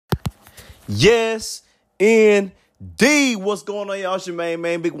Yes, indeed. What's going on, y'all? It's your main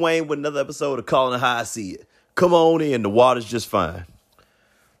man, Big Wayne, with another episode of Calling It How I See It. Come on in. The water's just fine.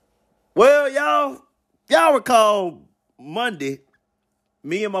 Well, y'all recall Monday,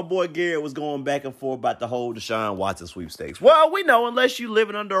 me and my boy Garrett was going back and forth about the whole Deshaun Watson sweepstakes. Well, we know, unless you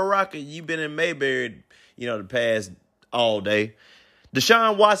living under a rock and you've been in Mayberry, the past all day,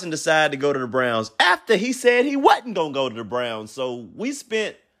 Deshaun Watson decided to go to the Browns after he said he wasn't going to go to the Browns. So we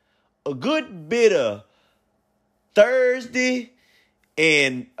spent a good bit of Thursday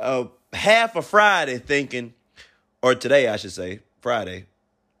and half of Friday thinking, or today I should say, Friday,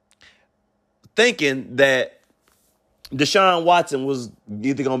 thinking that Deshaun Watson was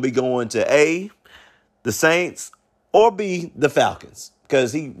either going to be going to A, the Saints, or B, the Falcons.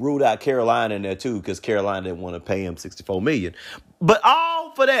 Because he ruled out Carolina in there too, because Carolina didn't want to pay him $64 million. But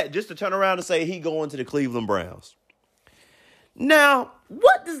all for that, just to turn around and say he going to the Cleveland Browns. Now,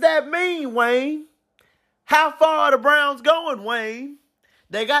 what does that mean, Wayne? How far are the Browns going, Wayne?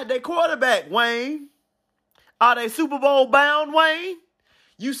 They got their quarterback, Wayne. Are they Super Bowl bound, Wayne?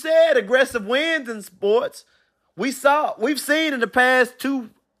 You said aggressive wins in sports. We've seen in the past 2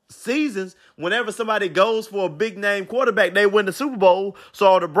 seasons, whenever somebody goes for a big name quarterback, they win the Super Bowl.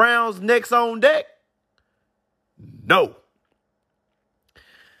 So are the Browns next on deck? No.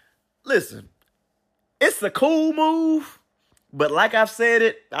 Listen, it's a cool move, but like I've said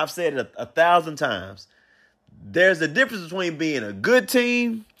it 1,000 times. There's a difference between being a good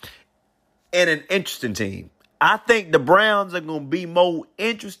team and an interesting team. I think the Browns are going to be more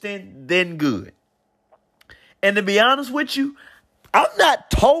interesting than good. And to be honest with you, I'm not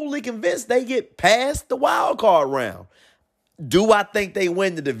totally convinced they get past the wild card round. Do I think they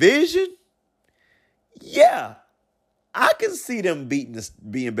win the division? Yeah. I can see them being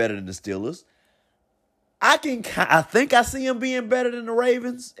better than the Steelers. I think I see them being better than the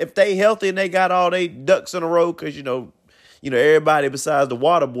Ravens if they healthy and they got all their ducks in a row because, everybody besides the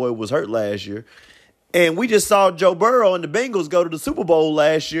water boy was hurt last year. And we just saw Joe Burrow and the Bengals go to the Super Bowl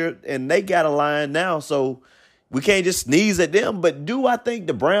last year, and they got a line now, so we can't just sneeze at them. But do I think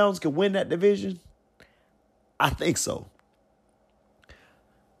the Browns can win that division? I think so.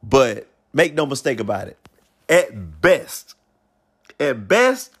 But make no mistake about it. At best,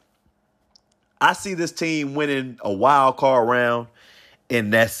 I see this team winning a wild card round,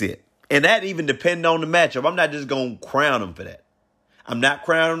 and that's it. And that even depends on the matchup. I'm not just going to crown them for that. I'm not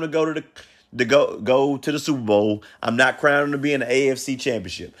crowning them to go to the Super Bowl. I'm not crowning them to be in the AFC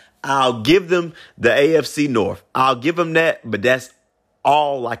Championship. I'll give them the AFC North. I'll give them that, but that's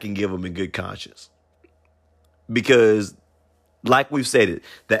all I can give them in good conscience. Because, like we've said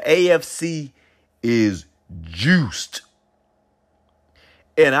the AFC is juiced.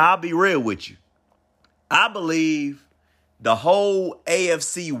 And I'll be real with you. I believe the whole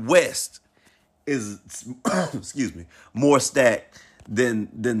AFC West is, more stacked than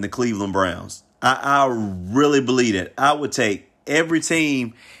the Cleveland Browns. I really believe that. I would take every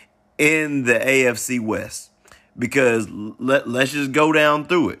team in the AFC West because let's just go down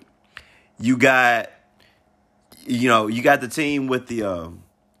through it. You got the team with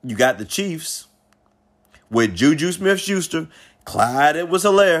you got the Chiefs with Juju Smith-Schuster, Clyde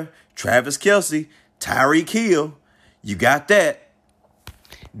Edwards-Helaire, Travis Kelce, Tyreek Hill. You got that.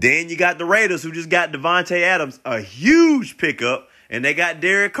 Then you got the Raiders who just got Devontae Adams, a huge pickup, and they got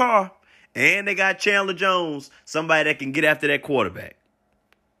Derek Carr, and they got Chandler Jones, somebody that can get after that quarterback.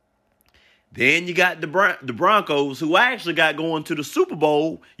 Then you got the Broncos who actually got going to the Super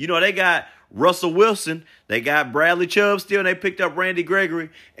Bowl. They got Russell Wilson. They got Bradley Chubb still, and they picked up Randy Gregory.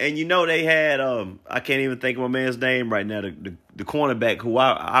 And they had, I can't even think of my man's name right now, the cornerback who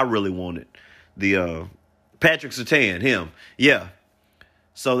I really wanted. The Patrick Surtain, him. Yeah.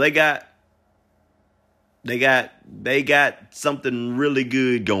 So they got something really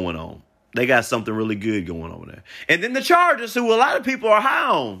good going on. They got something really good going on there. And then the Chargers, who a lot of people are high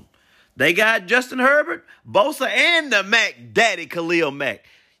on. They got Justin Herbert, Bosa, and the Mac Daddy Khalil Mack.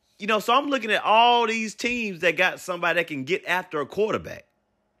 So I'm looking at all these teams that got somebody that can get after a quarterback.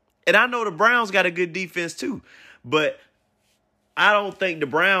 And I know the Browns got a good defense too. But I don't think the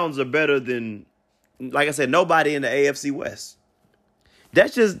Browns are better than, like I said, nobody in the AFC West.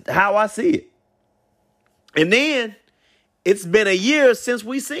 That's just how I see it. And then it's been a year since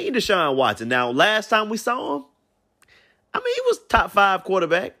we seen Deshaun Watson. Now, last time we saw him, he was top 5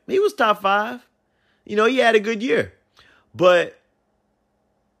 quarterback. He was top 5. He had a good year. But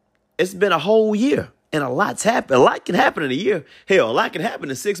it's been a whole year, and a lot's happened. A lot can happen in a year. Hell, a lot can happen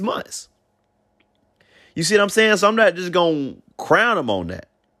in 6 months. You see what I'm saying? So I'm not just going to crown him on that.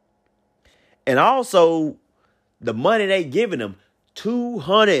 And also, the money they giving him,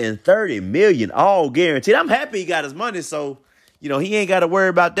 $230 million, all guaranteed. I'm happy he got his money, so he ain't got to worry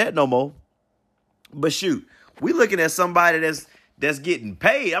about that no more. But shoot, we looking at somebody that's getting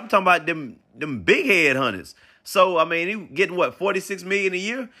paid. I'm talking about them big head hunters. So I mean, he getting what, $46 million a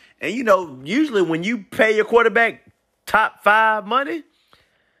year, and usually when you pay your quarterback top 5 money,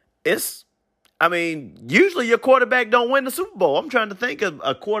 usually your quarterback don't win the Super Bowl. I'm trying to think of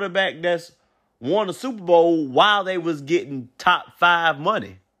a quarterback that's won a Super Bowl while they was getting top 5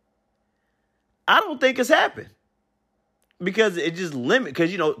 money. I don't think it's happened. Because it just limits,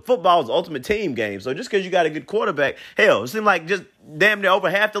 because, football is the ultimate team game. So just because you got a good quarterback, hell, it seems like just damn near over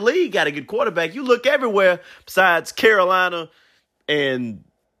half the league got a good quarterback. You look everywhere besides Carolina and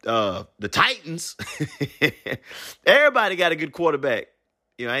the Titans. Everybody got a good quarterback.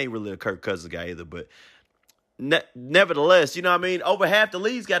 I ain't really a Kirk Cousins guy either, but nevertheless, over half the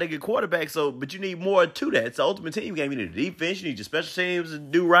league's got a good quarterback. So, but you need more to that. It's the ultimate team game. You need a defense. You need your special teams to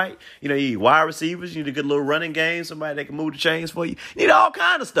do right. You need wide receivers. You need a good little running game. Somebody that can move the chains for you. You need all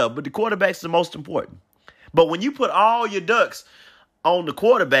kind of stuff. But the quarterback's the most important. But when you put all your ducks on the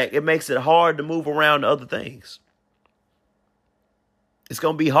quarterback, it makes it hard to move around to other things. It's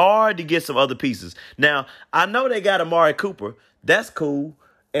going to be hard to get some other pieces. Now, I know they got Amari Cooper. That's cool.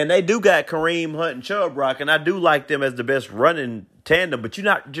 And they do got Kareem Hunt and Chubb Rock, and I do like them as the best running tandem, but you're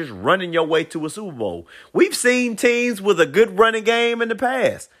not just running your way to a Super Bowl. We've seen teams with a good running game in the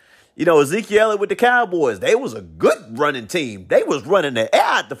past. Ezekiel Elliott with the Cowboys, they was a good running team. They was running the air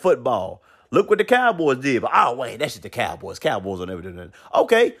out the football. Look what the Cowboys did. But, oh, wait, that's just the Cowboys. Cowboys will never do that.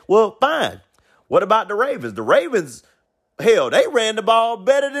 Okay, well, fine. What about the Ravens? The Ravens, hell, they ran the ball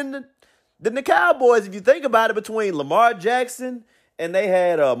better than the Cowboys. If you think about it, between Lamar Jackson and they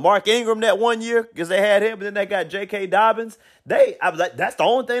had Mark Ingram that one year because they had him, and then they got J.K. Dobbins. I was like, that's the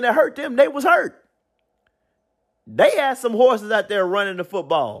only thing that hurt them. They was hurt. They had some horses out there running the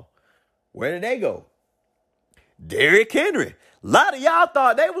football. Where did they go? Derrick Henry. A lot of y'all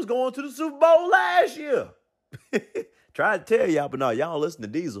thought they was going to the Super Bowl last year. Tried to tell y'all, but no, y'all don't listen to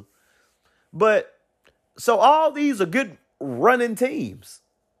Diesel. But so all these are good running teams.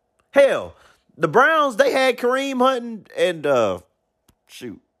 Hell, the Browns, they had Kareem Hunt and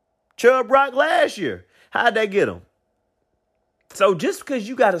Chubb Rock last year. How'd they get them? So just because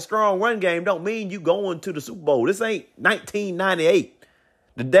you got a strong run game don't mean you going to the Super Bowl. This ain't 1998.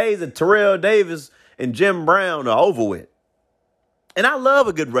 The days of Terrell Davis and Jim Brown are over with. And I love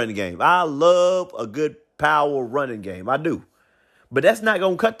a good running game. I love a good power running game. I do. But that's not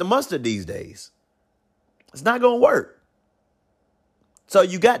going to cut the mustard these days. It's not going to work. So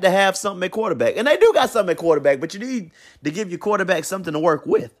you got to have something at quarterback. And they do got something at quarterback, but you need to give your quarterback something to work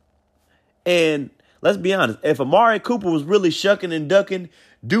with. And let's be honest, if Amari Cooper was really shucking and ducking,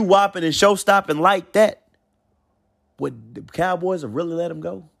 doo-wopping and show-stopping like that, would the Cowboys have really let him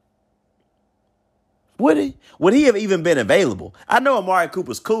go? Would he? Would he have even been available? I know Amari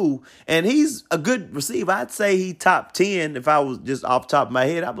Cooper's cool, and he's a good receiver. I'd say he top 10 if I was just off the top of my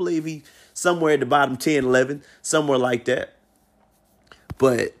head. I believe he somewhere at the bottom 10, 11, somewhere like that.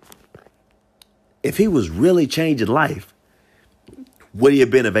 But if he was really changing life, would he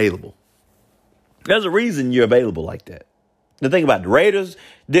have been available? There's a reason you're available like that. The thing about the Raiders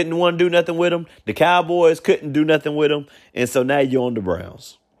didn't want to do nothing with him. The Cowboys couldn't do nothing with him. And so now you're on the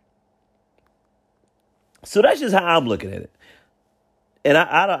Browns. So that's just how I'm looking at it. And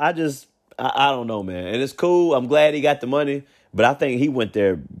I don't know, man. And it's cool. I'm glad he got the money. But I think he went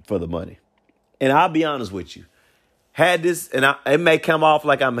there for the money. And I'll be honest with you. Had this, and it may come off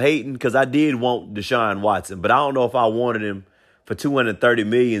like I'm hating because I did want Deshaun Watson, but I don't know if I wanted him for $230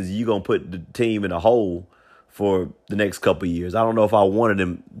 million. You're going to put the team in a hole for the next couple of years. I don't know if I wanted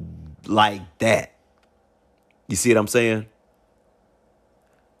him like that. You see what I'm saying?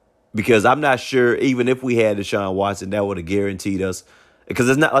 Because I'm not sure, even if we had Deshaun Watson, that would have guaranteed us. Because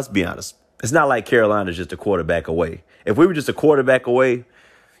it's not, let's be honest, it's not like Carolina's just a quarterback away. If we were just a quarterback away,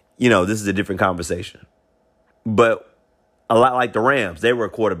 this is a different conversation. But a lot like the Rams, they were a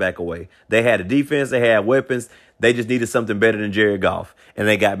quarterback away. They had a defense, they had weapons. They just needed something better than Jared Goff, and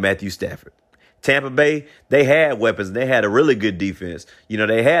they got Matthew Stafford. Tampa Bay, they had weapons. They had a really good defense.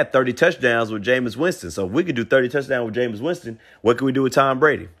 They had 30 touchdowns with Jameis Winston. So if we could do 30 touchdowns with Jameis Winston, what can we do with Tom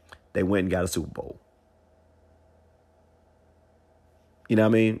Brady? They went and got a Super Bowl. You know what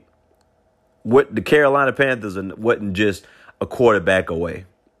I mean? What the Carolina Panthers wasn't just a quarterback away.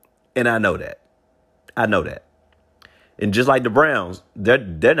 And I know that. And just like the Browns,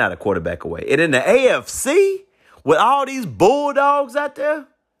 they're not a quarterback away. And in the AFC, with all these Bulldogs out there,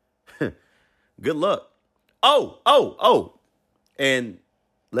 good luck. Oh. And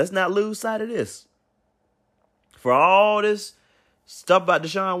let's not lose sight of this. For all this Stuff about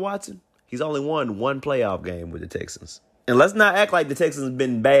Deshaun Watson, he's only won one playoff game with the Texans. And let's not act like the Texans have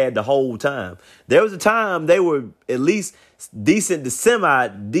been bad the whole time. There was a time they were at least decent to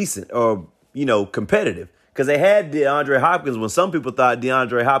semi-decent or, competitive. Because they had DeAndre Hopkins when some people thought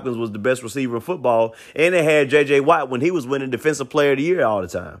DeAndre Hopkins was the best receiver in football. And they had J.J. Watt when he was winning Defensive Player of the Year all the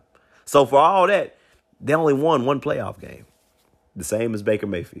time. So for all that, they only won one playoff game. The same as Baker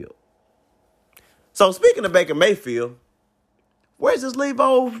Mayfield. So speaking of Baker Mayfield, where's this leave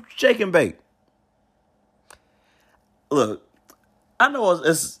old shake and bake? Look, I know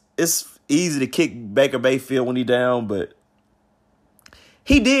it's easy to kick Baker Mayfield when he's down, but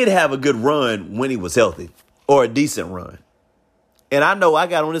he did have a good run when he was healthy, or a decent run. And I know I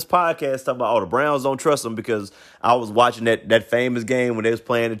got on this podcast talking about, the Browns don't trust him because I was watching that famous game when they was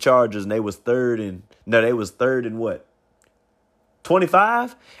playing the Chargers and they was third and what?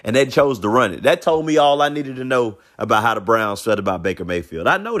 25? And they chose to run it. That told me all I needed to know about how the Browns felt about Baker Mayfield.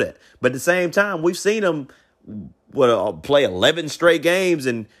 I know that. But at the same time, we've seen him play 11 straight games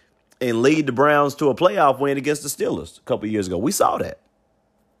and lead the Browns to a playoff win against the Steelers a couple of years ago. We saw that.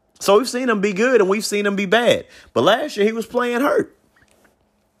 So we've seen him be good and we've seen him be bad. But last year he was playing hurt.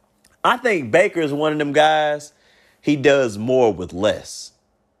 I think Baker is one of them guys, he does more with less,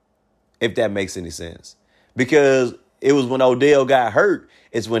 if that makes any sense. Because it was when Odell got hurt,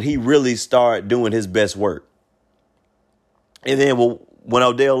 it's when he really started doing his best work. And then when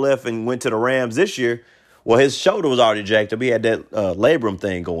Odell left and went to the Rams this year, his shoulder was already jacked up. He had that labrum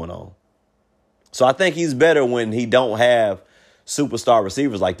thing going on. So I think he's better when he don't have superstar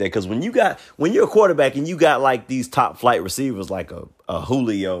receivers like that. Because when you're a quarterback and you got like these top flight receivers like a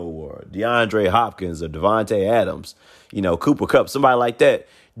Julio or DeAndre Hopkins or Devontae Adams, Cooper Kupp, somebody like that,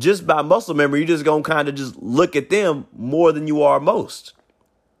 just by muscle memory, you're just going to kind of just look at them more than you are most.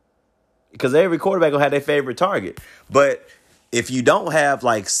 Because every quarterback will have their favorite target. But if you don't have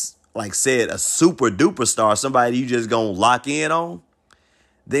like said, a super duper star, somebody you just going to lock in on,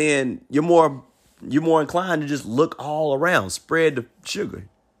 then you're more inclined to just look all around, spread the sugar.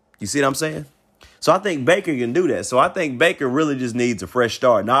 You see what I'm saying? So I think Baker can do that. So I think Baker really just needs a fresh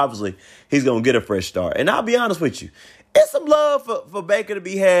start. And obviously, he's going to get a fresh start. And I'll be honest with you. It's some love for Baker to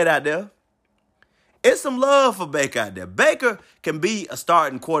be had out there. It's some love for Baker out there. Baker can be a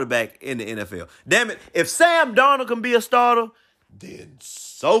starting quarterback in the NFL. Damn it. If Sam Darnold can be a starter, then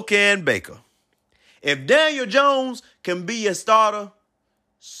so can Baker. If Daniel Jones can be a starter,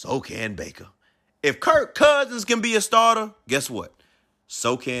 so can Baker. If Kirk Cousins can be a starter, guess what?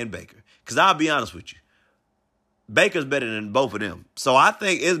 So can Baker. Because I'll be honest with you. Baker's better than both of them. So I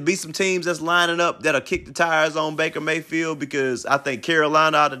think it'll be some teams that's lining up that'll kick the tires on Baker Mayfield because I think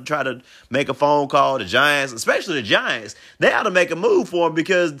Carolina ought to try to make a phone call. The Giants, especially the Giants, they ought to make a move for him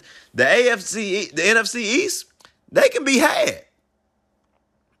because the NFC East, they can be had.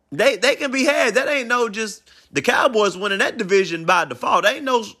 They can be had. That ain't no just the Cowboys winning that division by default. There ain't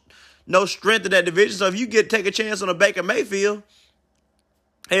no strength in that division. So if you take a chance on a Baker Mayfield,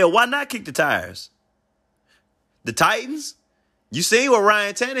 hell, why not kick the tires? The Titans, you seen what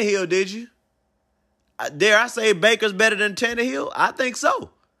Ryan Tannehill did you? Dare I say Baker's better than Tannehill? I think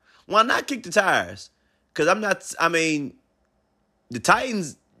so. Why not kick the tires? Because the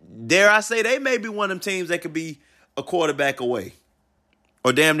Titans, dare I say, they may be one of them teams that could be a quarterback away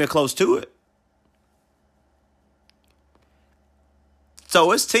or damn near close to it.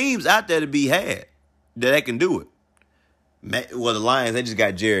 So it's teams out there to be had that they can do it. Well, the Lions, they just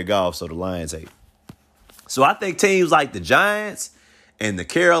got Jared Goff, so the Lions ain't. So I think teams like the Giants and the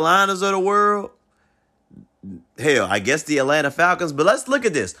Carolinas of the world, hell, I guess the Atlanta Falcons, but let's look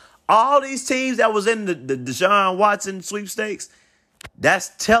at this. All these teams that was in the Deshaun Watson sweepstakes,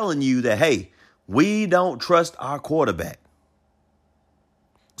 that's telling you that, hey, we don't trust our quarterback.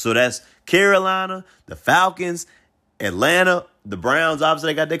 So that's Carolina, the Falcons, Atlanta, the Browns,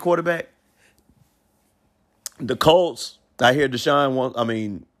 obviously they got their quarterback. The Colts, I hear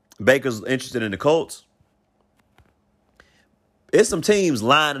Baker's interested in the Colts. It's some teams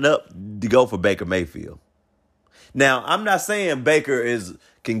lining up to go for Baker Mayfield. Now, I'm not saying Baker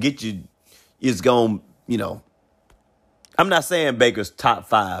can get you, I'm not saying Baker's top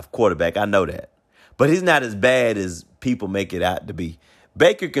 5 quarterback. I know that. But he's not as bad as people make it out to be.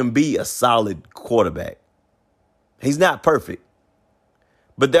 Baker can be a solid quarterback. He's not perfect.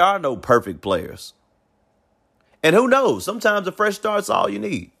 But there are no perfect players. And who knows? Sometimes a fresh start's all you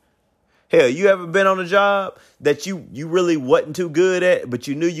need. Hell, you ever been on a job that you really wasn't too good at, but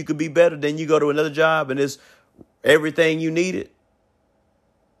you knew you could be better, then you go to another job and it's everything you needed?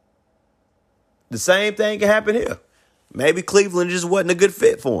 The same thing can happen here. Maybe Cleveland just wasn't a good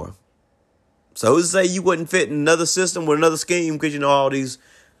fit for him. So who's to say you wouldn't fit in another system with another scheme because all these,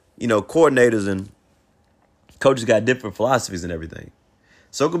 coordinators and coaches got different philosophies and everything.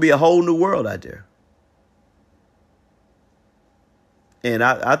 So it could be a whole new world out there. And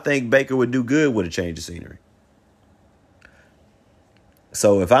I think Baker would do good with a change of scenery.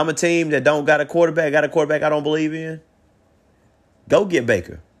 So if I'm a team that don't got a quarterback I don't believe in, go get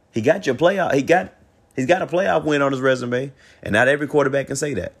Baker. He got your playoff. He's got a playoff win on his resume, and not every quarterback can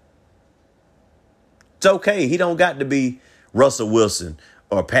say that. It's okay. He don't got to be Russell Wilson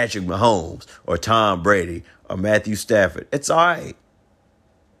or Patrick Mahomes or Tom Brady or Matthew Stafford. It's all right.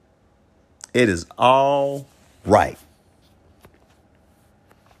 It is all right.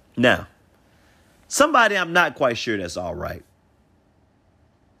 Now, somebody I'm not quite sure that's all right.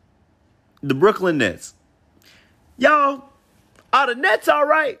 The Brooklyn Nets. Y'all, are the Nets all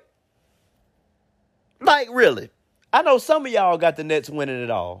right? Like, really? I know some of y'all got the Nets winning it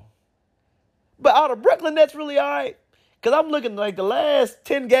all. But are the Brooklyn Nets really all right? Because I'm looking like the last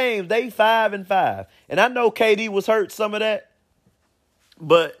 10 games, they 5-5. And I know KD was hurt some of that.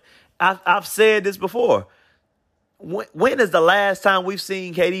 But I've said this before. When is the last time we've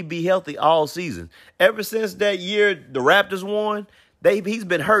seen KD be healthy all season? Ever since that year the Raptors won, he's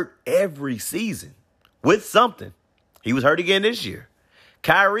been hurt every season with something. He was hurt again this year.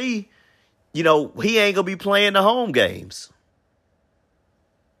 Kyrie, he ain't going to be playing the home games.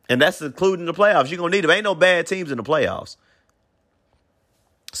 And that's including the playoffs. You're going to need them. Ain't no bad teams in the playoffs.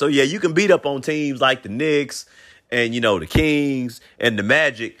 So, yeah, you can beat up on teams like the Knicks and, the Kings and the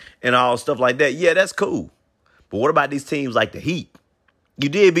Magic and all stuff like that. Yeah, that's cool. But what about these teams like the Heat? You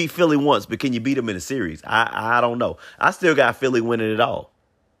did beat Philly once, but can you beat them in a series? I don't know. I still got Philly winning it all.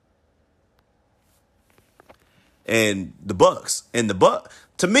 And the Bucks. And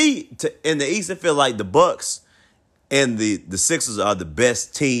to me, in the East, I feel like the Bucks and the Sixers are the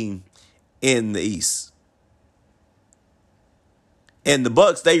best team in the East. And the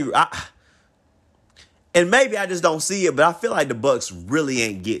Bucks, and maybe I just don't see it, but I feel like the Bucks really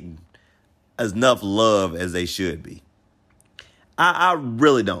ain't getting enough love as they should be. I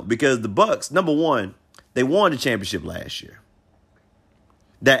really don't, because the Bucks, number one, they won the championship last year.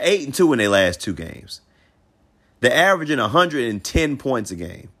 They're 8-2 in their last 2 games. They're averaging 110 points a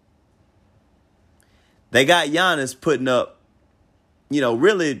game. They got Giannis putting up,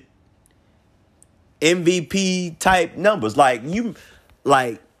 really MVP type numbers. I don't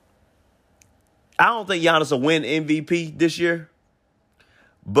think Giannis will win MVP this year,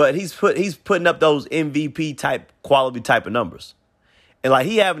 but he's putting up those MVP type quality type of numbers. And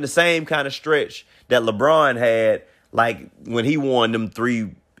he having the same kind of stretch that LeBron had, when he won them 3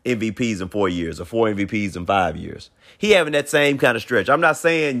 MVPs in 4 years or 4 MVPs in 5 years. He having that same kind of stretch. I'm not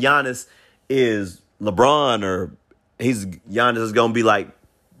saying Giannis is LeBron or Giannis is going to be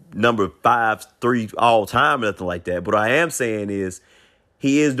number 5-3 all time or nothing like that. But what I am saying is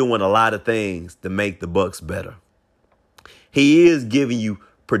he is doing a lot of things to make the Bucks better. He is giving you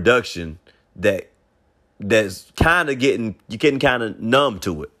production that's kind of getting kind of numb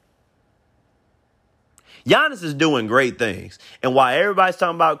to it. Giannis is doing great things. And while everybody's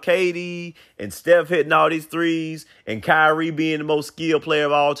talking about KD and Steph hitting all these threes and Kyrie being the most skilled player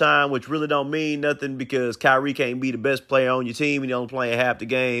of all time, which really don't mean nothing because Kyrie can't be the best player on your team and he only playing half the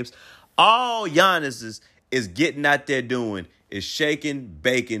games. All Giannis is getting out there doing is shaking,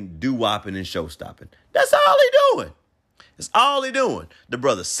 baking, doo-wopping, and show-stopping. That's all he doing. That's all he doing. The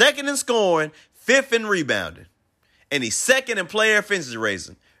brother's second in scoring, 5th in rebounding. And he's second in player efficiency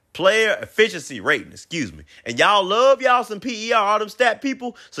rating, excuse me. And y'all love y'all some PER, all them stat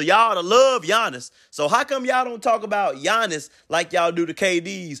people. So y'all to love Giannis. So how come y'all don't talk about Giannis like y'all do the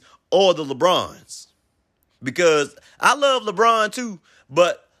KDs or the LeBrons? Because I love LeBron too,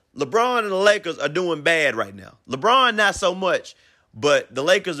 but LeBron and the Lakers are doing bad right now. LeBron not so much, but the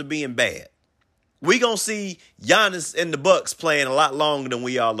Lakers are being bad. We gonna see Giannis and the Bucks playing a lot longer than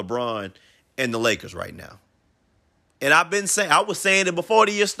we are LeBron and the Lakers right now. And I was saying it before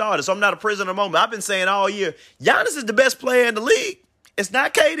the year started, so I'm not a prisoner of the moment. I've been saying all year, Giannis is the best player in the league. It's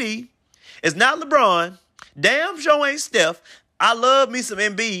not KD. It's not LeBron. Damn sure ain't Steph. I love me some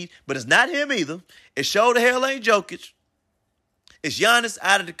Embiid, but it's not him either. It sure the hell ain't Jokic. It's Giannis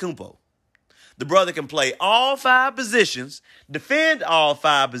Antetokounmpo. The brother can play all 5 positions, defend all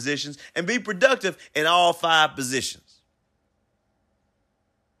 5 positions, and be productive in all 5 positions.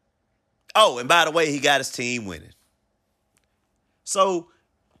 Oh, and by the way, he got his team winning. So,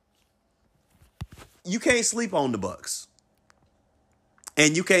 you can't sleep on the Bucks.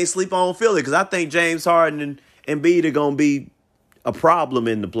 And you can't sleep on Philly because I think James Harden and Embiid are going to be a problem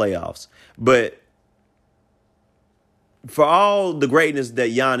in the playoffs. But for all the greatness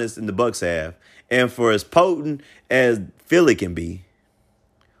that Giannis and the Bucks have, and for as potent as Philly can be,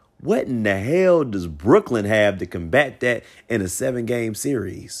 what in the hell does Brooklyn have to combat that in a 7-game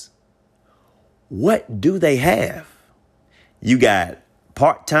series? What do they have? You got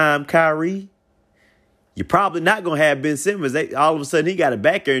part-time Kyrie. You're probably not going to have Ben Simmons. All of a sudden, he got a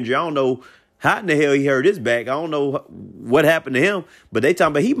back injury. I don't know how in the hell he hurt his back. I don't know what happened to him. But they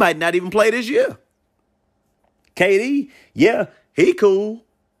talking about he might not even play this year. KD, yeah, he cool.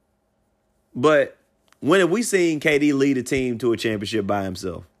 But when have we seen KD lead a team to a championship by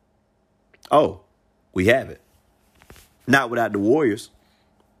himself? Oh, we haven't. Not without the Warriors.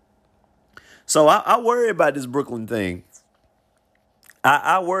 So I worry about this Brooklyn thing.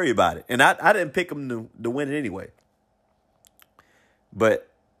 I worry about it. And I didn't pick them to win it anyway. But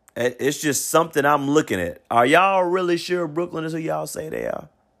it's just something I'm looking at. Are y'all really sure Brooklyn is who y'all say they are?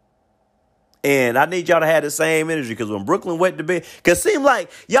 And I need y'all to have the same energy, because when Brooklyn went to bed, because it seemed like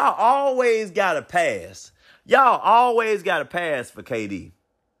y'all always got to pass. Y'all always got to pass for KD.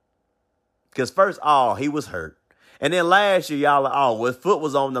 Because first, he was hurt. And then last year, y'all, his foot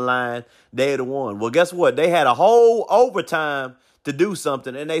was on the line, they'd have won. Well, guess what? They had a whole overtime to do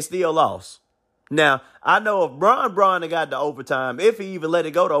something, and they still lost. Now, I know if Bron had got the overtime, if he even let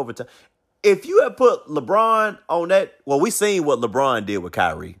it go to overtime, if you had put LeBron on that, well, we seen what LeBron did with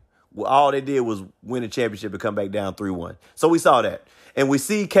Kyrie. Well, all they did was win a championship and come back down 3-1. So we saw that. And we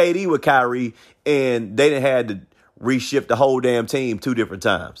see KD with Kyrie, and they didn't have to reshift the whole damn team 2 different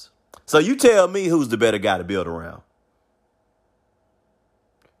times. So you tell me who's the better guy to build around.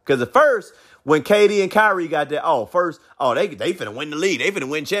 Because at first, when KD and Kyrie got that, they finna win the league. They finna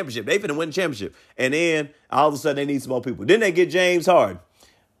win championship. They finna win the championship. And then all of a sudden they need some more people. Then they get James Harden.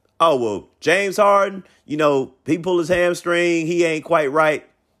 Oh, well, James Harden, he pulled his hamstring. He ain't quite right.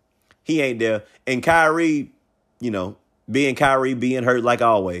 He ain't there. And Kyrie, being hurt like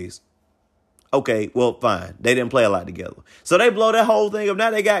always. Okay, well, fine. They didn't play a lot together. So they blow that whole thing up.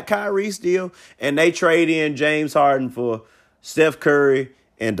 Now they got Kyrie still, and they trade in James Harden for Steph Curry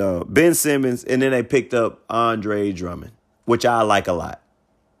and Ben Simmons, and then they picked up Andre Drummond, which I like a lot.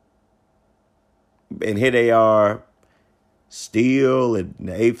 And here they are, still in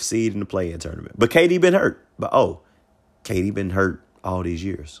the 8th seed in the play-in tournament. But KD been hurt. KD been hurt all these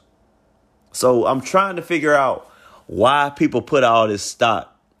years. So I'm trying to figure out why people put all this stock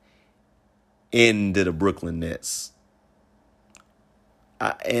into the Brooklyn Nets.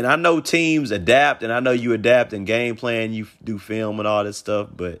 And I know teams adapt, and I know you adapt in game plan, you do film and all this stuff,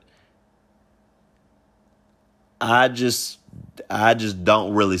 but I just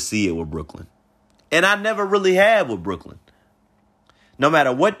don't really see it with Brooklyn. And I never really have with Brooklyn. No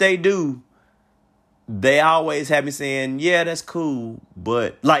matter what they do, they always have me saying, yeah, that's cool.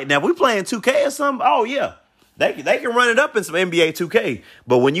 But like now we playing 2K or something, oh yeah. They can run it up in some NBA 2K.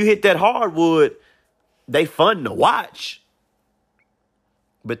 But when you hit that hardwood, they fun to watch.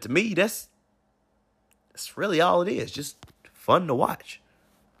 But to me, that's really all it is. Just fun to watch.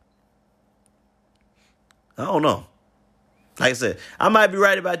 I don't know. Like I said, I might be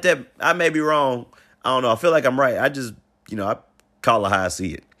right about that. I may be wrong. I don't know. I feel like I'm right. I just, I call it how I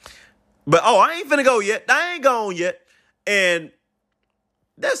see it. But, I ain't finna go yet. I ain't gone yet. And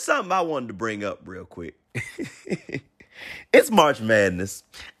that's something I wanted to bring up real quick. It's March Madness.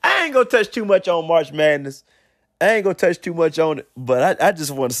 I ain't gonna touch too much on March Madness. I ain't gonna touch too much on it. But I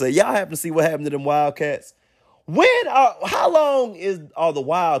just want to say, y'all happen to see what happened to them Wildcats? How long are the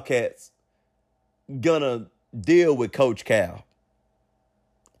Wildcats gonna deal with Coach Cal?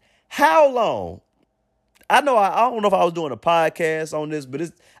 How long? I don't know if I was doing a podcast on this,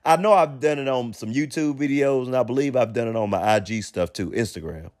 but I know I've done it on some YouTube videos, and I believe I've done it on my IG stuff too,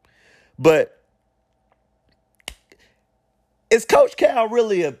 Instagram. But is Coach Cal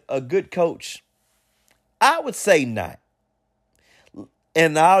really a good coach? I would say not.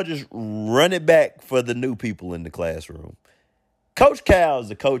 And I'll just run it back for the new people in the classroom. Coach Cal is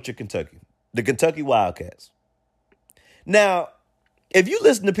the coach of Kentucky, the Kentucky Wildcats. Now, if you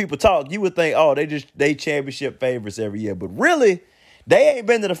listen to people talk, you would think, they championship favorites every year. But really, they ain't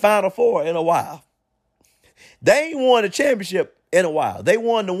been to the Final Four in a while. They ain't won a championship in a while. They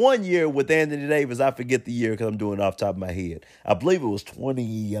won the 1 year with Anthony Davis. I forget the year because I'm doing it off the top of my head. I believe it was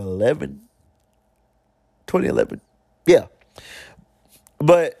 2011. 2011. Yeah.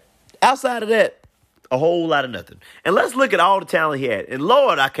 But outside of that, a whole lot of nothing. And let's look at all the talent he had. And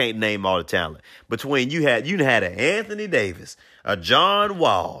Lord, I can't name all the talent. Between you had an Anthony Davis, a John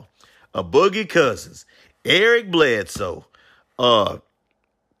Wall, a Boogie Cousins, Eric Bledsoe, you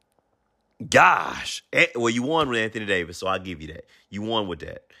won with Anthony Davis, so I'll give you that. You won with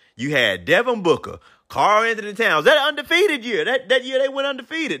that. You had Devin Booker, Carl Anthony Towns, that undefeated year. That year they went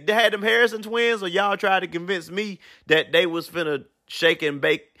undefeated. They had them Harrison twins, so y'all tried to convince me that they was finna shake and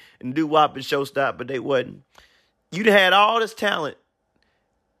bake and do wop and showstop, but they wasn't. You'd had all this talent,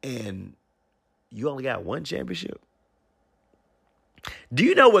 and you only got one championship. Do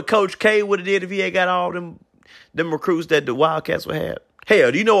you know what Coach K would have did if he had got all them recruits that the Wildcats would have?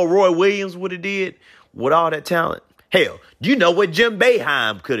 Hell, do you know what Roy Williams would have did with all that talent? Hell, do you know what Jim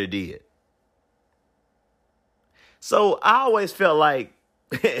Boeheim could have did? So I always felt like,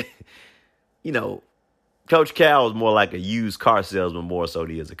 Coach Cal is more like a used car salesman more so than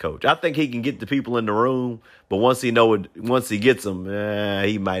he is a coach. I think he can get the people in the room, but once he gets them,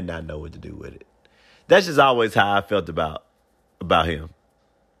 he might not know what to do with it. That's just always how I felt about him.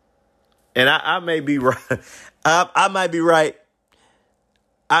 And I may be right. I might be right.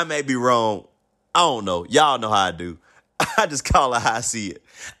 I may be wrong. I don't know. Y'all know how I do. I just call it how I see it.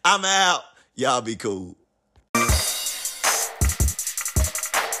 I'm out. Y'all be cool.